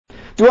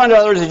Do unto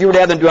others as you would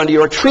have them do unto you,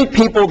 or treat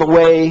people the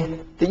way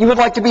that you would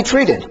like to be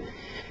treated.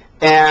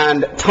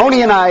 And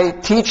Tony and I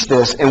teach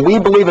this, and we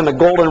believe in the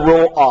golden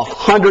rule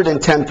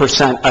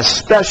 110%,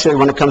 especially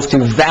when it comes to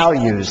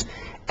values,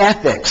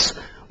 ethics,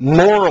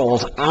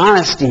 morals,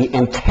 honesty,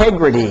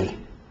 integrity,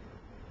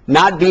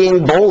 not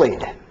being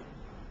bullied,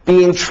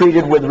 being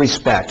treated with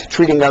respect,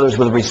 treating others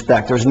with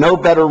respect. There's no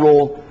better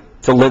rule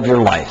to live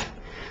your life.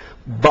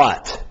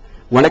 But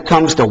when it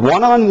comes to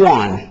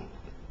one-on-one,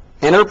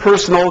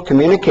 interpersonal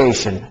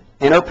communication,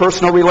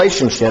 interpersonal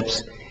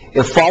relationships,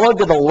 if followed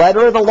to the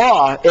letter of the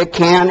law, it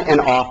can and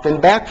often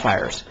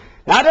backfires.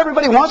 Not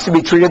everybody wants to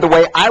be treated the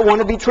way I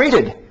want to be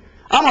treated.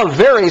 I'm a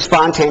very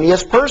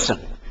spontaneous person.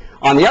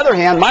 On the other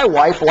hand, my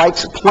wife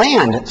likes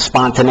planned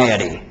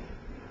spontaneity.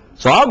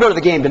 So I'll go to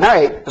the game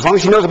tonight. As long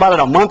as she knows about it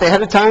a month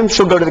ahead of time,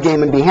 she'll go to the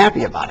game and be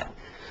happy about it.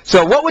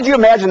 So what would you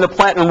imagine the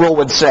platinum rule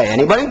would say?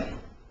 Anybody?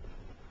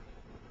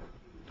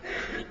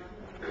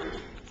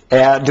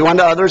 Do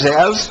unto others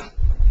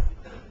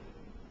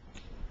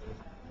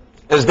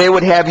as they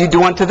would have you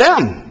do unto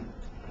them.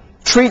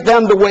 Treat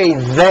them the way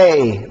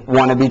they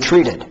want to be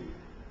treated.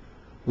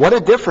 What a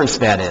difference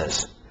that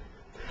is.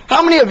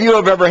 How many of you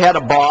have ever had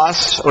a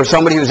boss or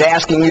somebody who's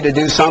asking you to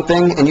do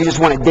something and you just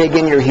want to dig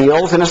in your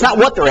heels? And it's not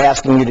what they're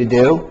asking you to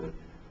do,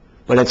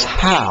 but it's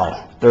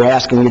how they're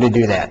asking you to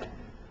do that.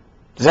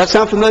 Does that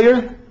sound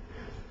familiar?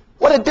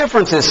 What a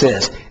difference this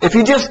is. If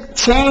you just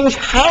change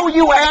how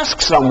you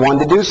ask someone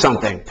to do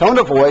something, tone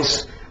of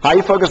voice, how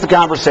you focus the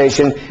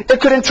conversation, it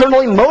could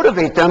internally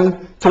motivate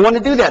them to want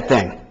to do that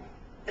thing,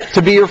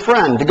 to be your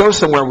friend, to go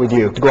somewhere with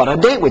you, to go out on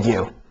a date with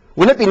you.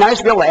 Wouldn't it be nice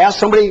to be able to ask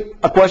somebody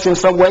a question in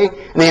some way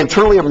and they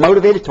internally are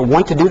motivated to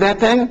want to do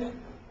that thing?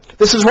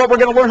 This is what we're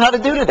going to learn how to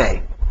do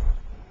today.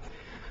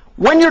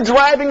 When you're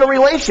driving a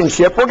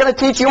relationship, we're going to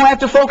teach you have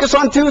to focus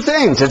on two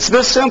things. It's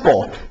this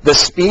simple: the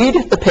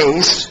speed, the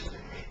pace,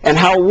 and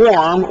how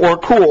warm or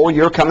cool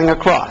you're coming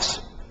across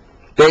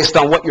based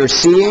on what you're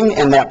seeing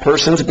in that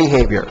person's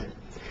behavior.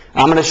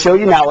 I'm going to show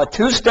you now a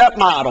two-step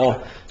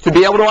model to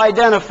be able to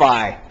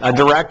identify a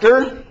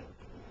director,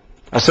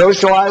 a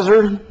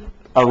socializer,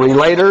 a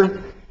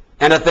relator,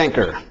 and a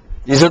thinker.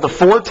 These are the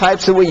four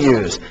types that we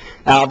use.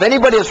 Now, if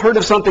anybody has heard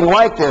of something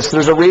like this,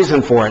 there's a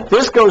reason for it.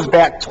 This goes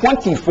back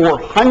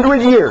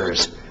 2,400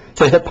 years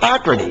to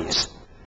Hippocrates.